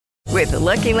With the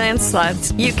Lucky Land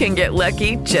Slots, you can get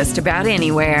lucky just about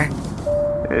anywhere.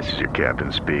 This is your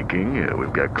captain speaking.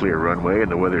 We've got clear runway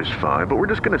and the weather's fine, but we're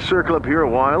just going to circle up here a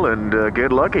while and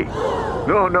get lucky.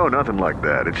 No, nothing like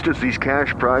that. It's just these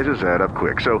cash prizes add up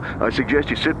quick. So I suggest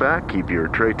you sit back, keep your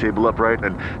tray table upright,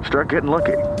 and start getting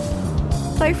lucky.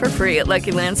 Play for free at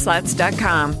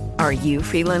LuckyLandSlots.com. Are you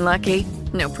feeling lucky?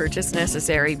 No purchase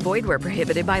necessary. Void where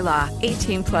prohibited by law.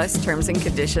 18+ terms and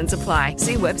conditions apply.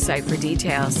 See website for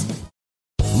details.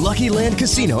 Lucky Land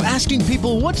Casino, asking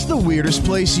people, what's the weirdest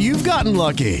place you've gotten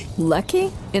lucky?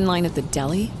 Lucky? In line at the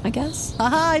deli, I guess?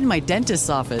 Aha, in my dentist's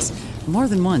office. More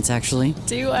than once, actually.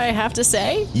 Do I have to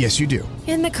say? Yes, you do.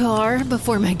 In the car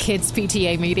before my kids'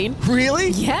 PTA meeting. Really?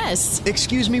 Yes.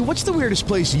 Excuse me, what's the weirdest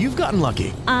place you've gotten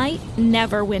lucky? I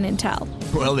never win and tell.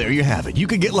 Well, there you have it. You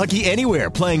can get lucky anywhere,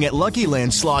 playing at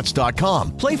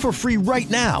LuckyLandSlots.com. Play for free right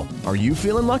now. Are you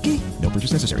feeling lucky? No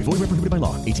purchase necessary. Void where prohibited by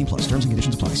law. 18+. Terms and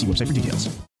conditions apply. See website for details.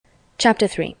 Chapter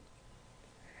 3.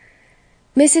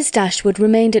 Mrs. Dashwood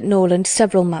remained at Norland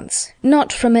several months,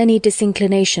 not from any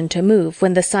disinclination to move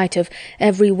when the sight of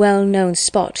every well-known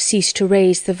spot ceased to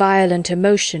raise the violent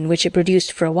emotion which it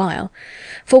produced for a while,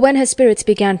 for when her spirits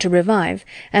began to revive,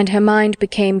 and her mind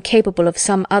became capable of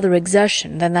some other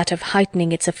exertion than that of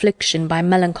heightening its affliction by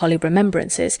melancholy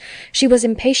remembrances, she was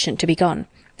impatient to be gone,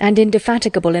 and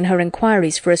indefatigable in her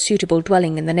inquiries for a suitable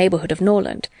dwelling in the neighbourhood of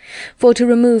Norland, for to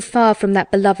remove far from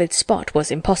that beloved spot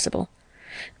was impossible.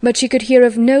 But she could hear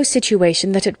of no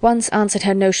situation that at once answered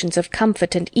her notions of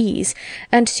comfort and ease,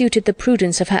 and suited the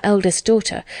prudence of her eldest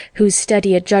daughter, whose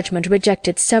steadier judgment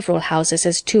rejected several houses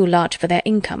as too large for their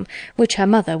income, which her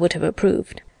mother would have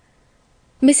approved.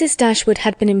 Mrs. Dashwood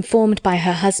had been informed by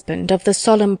her husband of the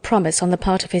solemn promise on the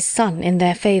part of his son in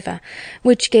their favour,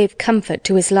 which gave comfort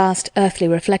to his last earthly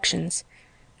reflections.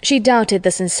 She doubted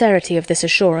the sincerity of this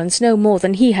assurance no more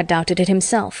than he had doubted it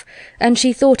himself, and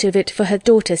she thought of it for her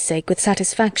daughter's sake with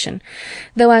satisfaction,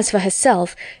 though as for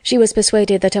herself she was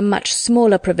persuaded that a much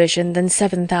smaller provision than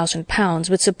 £7,000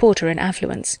 would support her in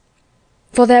affluence.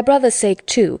 For their brother's sake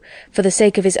too, for the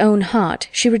sake of his own heart,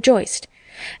 she rejoiced,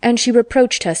 and she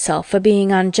reproached herself for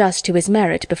being unjust to his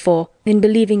merit before, in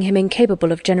believing him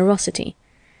incapable of generosity.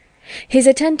 His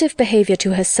attentive behaviour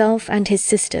to herself and his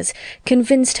sisters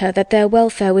convinced her that their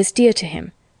welfare was dear to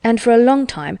him, and for a long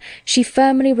time she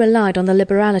firmly relied on the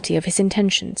liberality of his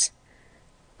intentions.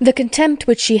 The contempt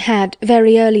which she had,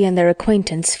 very early in their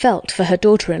acquaintance, felt for her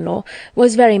daughter-in-law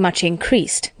was very much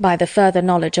increased by the further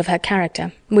knowledge of her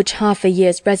character, which half a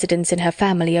year's residence in her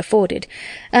family afforded,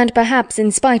 and perhaps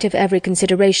in spite of every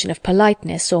consideration of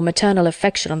politeness or maternal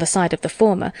affection on the side of the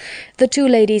former, the two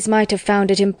ladies might have found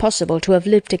it impossible to have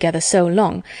lived together so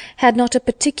long, had not a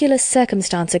particular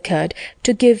circumstance occurred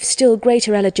to give still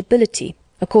greater eligibility,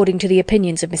 according to the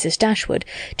opinions of Mrs. Dashwood,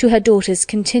 to her daughter's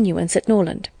continuance at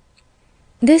Norland.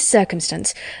 This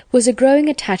circumstance was a growing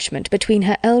attachment between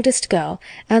her eldest girl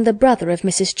and the brother of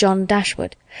Mrs. John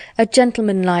Dashwood, a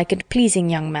gentlemanlike and pleasing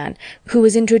young man, who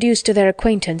was introduced to their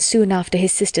acquaintance soon after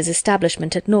his sister's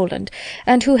establishment at Norland,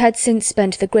 and who had since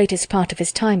spent the greatest part of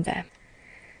his time there.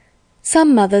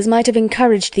 Some mothers might have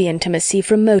encouraged the intimacy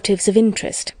from motives of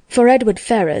interest, for Edward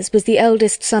Ferrars was the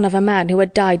eldest son of a man who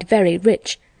had died very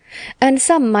rich, and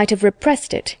some might have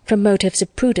repressed it from motives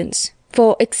of prudence,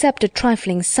 for, except a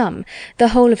trifling sum, the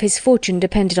whole of his fortune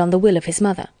depended on the will of his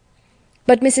mother.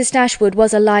 But Mrs. Dashwood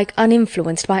was alike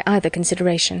uninfluenced by either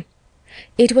consideration.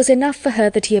 It was enough for her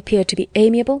that he appeared to be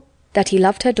amiable, that he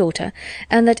loved her daughter,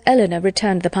 and that Elinor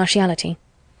returned the partiality.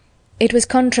 It was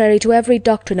contrary to every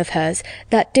doctrine of hers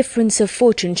that difference of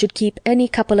fortune should keep any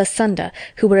couple asunder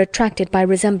who were attracted by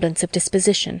resemblance of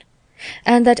disposition,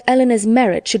 and that Elinor's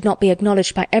merit should not be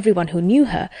acknowledged by everyone who knew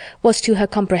her was to her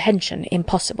comprehension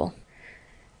impossible.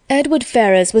 Edward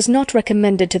Ferrars was not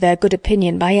recommended to their good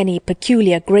opinion by any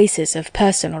peculiar graces of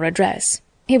person or address.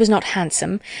 He was not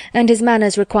handsome, and his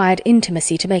manners required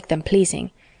intimacy to make them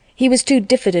pleasing. He was too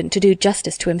diffident to do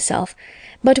justice to himself,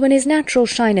 but when his natural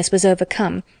shyness was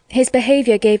overcome, his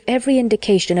behaviour gave every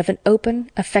indication of an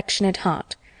open, affectionate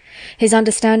heart. His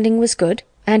understanding was good,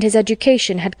 and his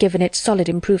education had given it solid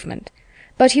improvement.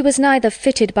 But he was neither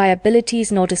fitted by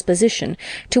abilities nor disposition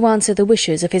to answer the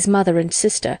wishes of his mother and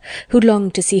sister, who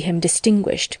longed to see him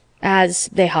distinguished, as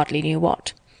they hardly knew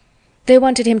what. They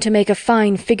wanted him to make a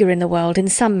fine figure in the world in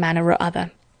some manner or other.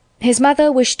 His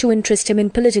mother wished to interest him in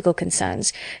political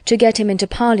concerns, to get him into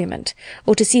Parliament,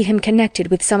 or to see him connected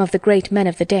with some of the great men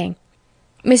of the day.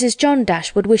 Mrs. John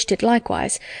Dashwood wished it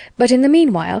likewise, but in the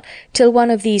meanwhile, till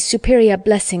one of these superior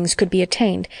blessings could be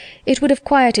attained, it would have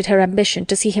quieted her ambition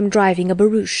to see him driving a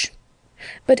barouche.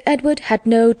 But Edward had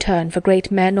no turn for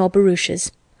great men or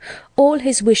barouches. All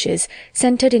his wishes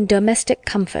centred in domestic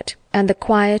comfort and the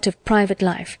quiet of private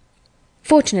life.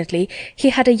 Fortunately, he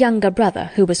had a younger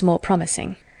brother who was more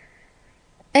promising.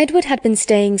 Edward had been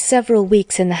staying several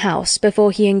weeks in the house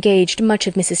before he engaged much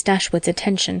of Mrs. Dashwood's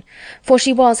attention, for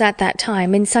she was at that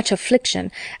time in such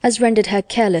affliction as rendered her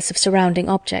careless of surrounding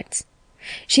objects.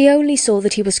 She only saw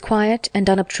that he was quiet and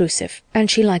unobtrusive, and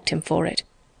she liked him for it.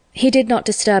 He did not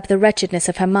disturb the wretchedness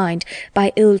of her mind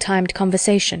by ill-timed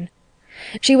conversation.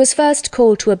 She was first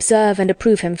called to observe and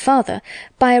approve him farther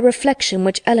by a reflection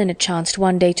which Elinor chanced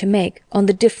one day to make on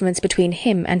the difference between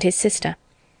him and his sister.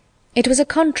 It was a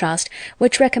contrast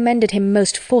which recommended him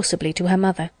most forcibly to her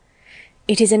mother.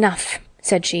 "It is enough,"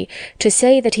 said she, "to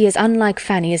say that he is unlike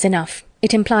Fanny is enough.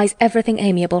 It implies everything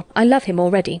amiable. I love him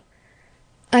already."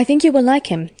 "I think you will like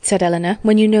him," said Elinor,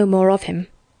 "when you know more of him."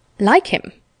 "Like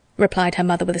him?" replied her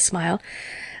mother with a smile.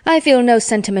 "I feel no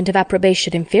sentiment of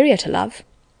approbation inferior to love."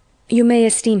 "You may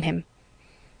esteem him."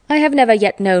 "I have never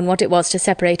yet known what it was to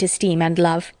separate esteem and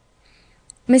love."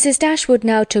 Mrs. Dashwood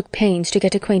now took pains to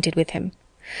get acquainted with him.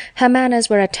 Her manners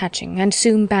were attaching, and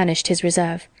soon banished his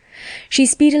reserve. She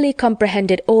speedily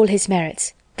comprehended all his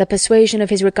merits. The persuasion of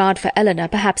his regard for Elinor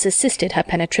perhaps assisted her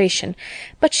penetration,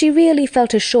 but she really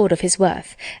felt assured of his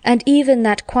worth, and even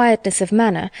that quietness of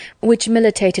manner, which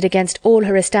militated against all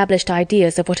her established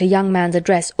ideas of what a young man's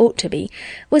address ought to be,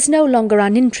 was no longer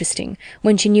uninteresting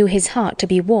when she knew his heart to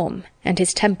be warm and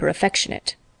his temper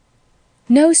affectionate.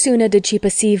 No sooner did she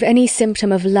perceive any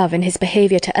symptom of love in his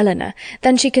behaviour to Elinor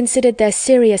than she considered their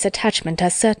serious attachment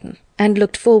as certain, and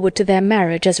looked forward to their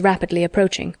marriage as rapidly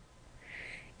approaching.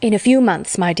 "In a few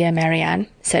months, my dear Marianne,"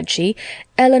 said she,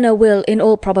 "Elinor will, in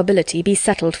all probability, be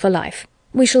settled for life.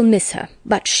 We shall miss her,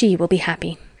 but she will be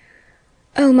happy."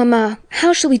 "Oh, mamma,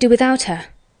 how shall we do without her?"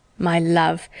 "My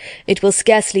love, it will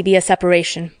scarcely be a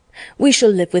separation. We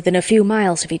shall live within a few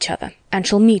miles of each other, and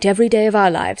shall meet every day of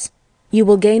our lives. You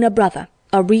will gain a brother,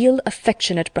 a real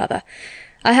affectionate brother.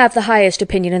 I have the highest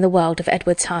opinion in the world of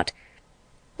Edward's heart.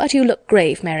 But you look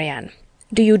grave, Marianne.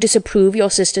 Do you disapprove your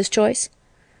sister's choice?"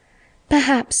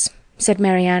 "Perhaps," said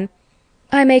Marianne.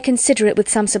 "I may consider it with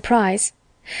some surprise.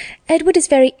 Edward is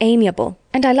very amiable,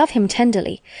 and I love him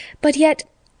tenderly, but yet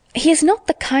he is not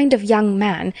the kind of young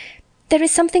man. There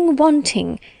is something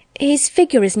wanting. His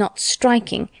figure is not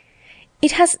striking.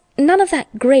 It has none of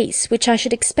that grace which I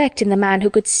should expect in the man who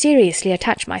could seriously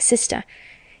attach my sister.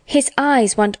 His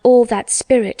eyes want all that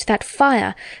spirit, that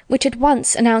fire, which at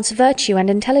once announce virtue and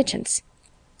intelligence.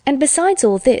 And besides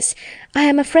all this, I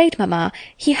am afraid, mamma,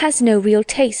 he has no real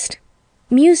taste.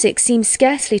 Music seems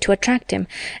scarcely to attract him,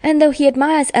 and though he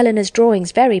admires Elinor's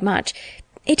drawings very much,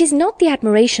 it is not the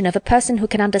admiration of a person who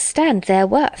can understand their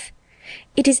worth.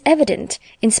 It is evident,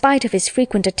 in spite of his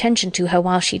frequent attention to her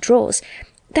while she draws,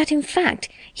 that in fact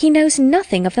he knows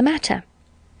nothing of the matter.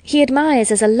 He admires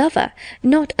as a lover,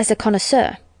 not as a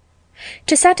connoisseur.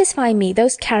 To satisfy me,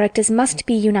 those characters must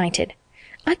be united.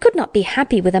 I could not be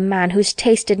happy with a man whose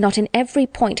taste did not in every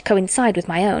point coincide with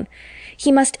my own.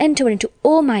 He must enter into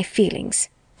all my feelings.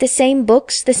 The same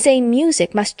books, the same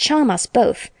music must charm us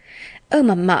both. Oh,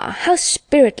 mamma, how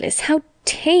spiritless, how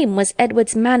tame was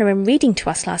Edward's manner in reading to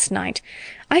us last night!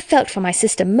 I felt for my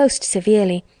sister most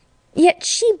severely. Yet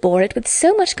she bore it with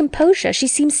so much composure, she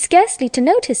seemed scarcely to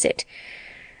notice it.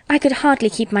 I could hardly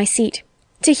keep my seat.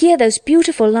 To hear those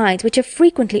beautiful lines, which have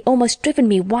frequently almost driven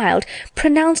me wild,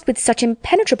 pronounced with such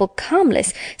impenetrable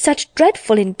calmness, such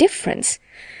dreadful indifference.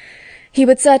 He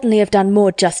would certainly have done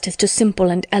more justice to simple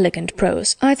and elegant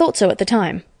prose. I thought so at the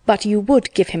time, but you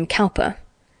would give him Cowper.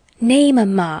 Nay,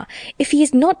 mamma, if he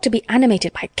is not to be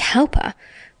animated by Cowper.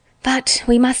 But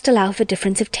we must allow for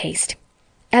difference of taste.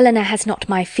 Elinor has not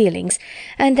my feelings,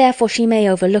 and therefore she may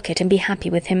overlook it and be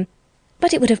happy with him.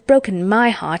 But it would have broken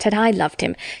my heart, had I loved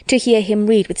him, to hear him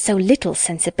read with so little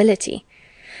sensibility.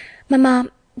 Mamma,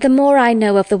 the more I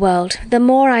know of the world, the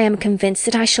more I am convinced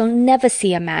that I shall never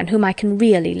see a man whom I can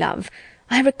really love.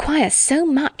 I require so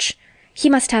much. He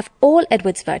must have all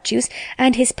Edward's virtues,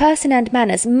 and his person and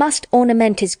manners must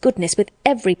ornament his goodness with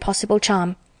every possible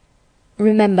charm.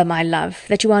 Remember, my love,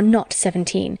 that you are not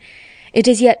 17. It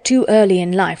is yet too early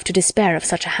in life to despair of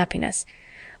such a happiness.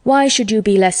 Why should you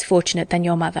be less fortunate than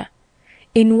your mother?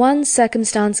 In one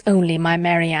circumstance only, my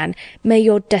Marianne, may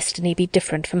your destiny be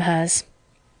different from hers.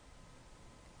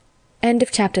 End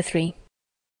of chapter 3.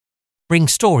 Bring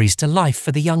stories to life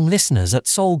for the young listeners at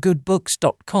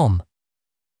soulgoodbooks.com.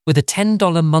 With a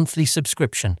 $10 monthly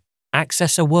subscription,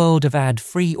 access a world of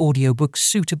ad-free audiobooks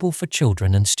suitable for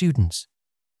children and students.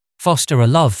 Foster a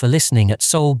love for listening at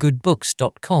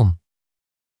soulgoodbooks.com.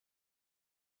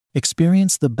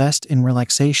 Experience the best in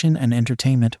relaxation and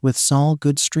entertainment with Saul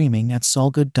Good streaming at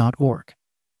saulgood.org.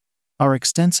 Our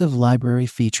extensive library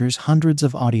features hundreds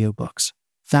of audiobooks,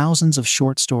 thousands of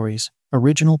short stories,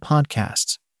 original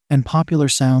podcasts, and popular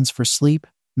sounds for sleep,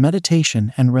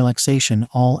 meditation, and relaxation,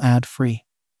 all ad-free.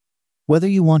 Whether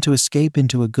you want to escape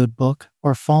into a good book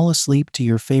or fall asleep to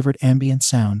your favorite ambient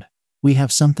sound, we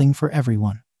have something for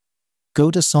everyone. Go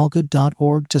to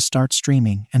solgood.org to start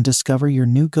streaming and discover your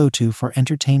new go-to for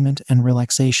entertainment and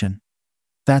relaxation.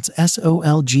 That's solgood.org.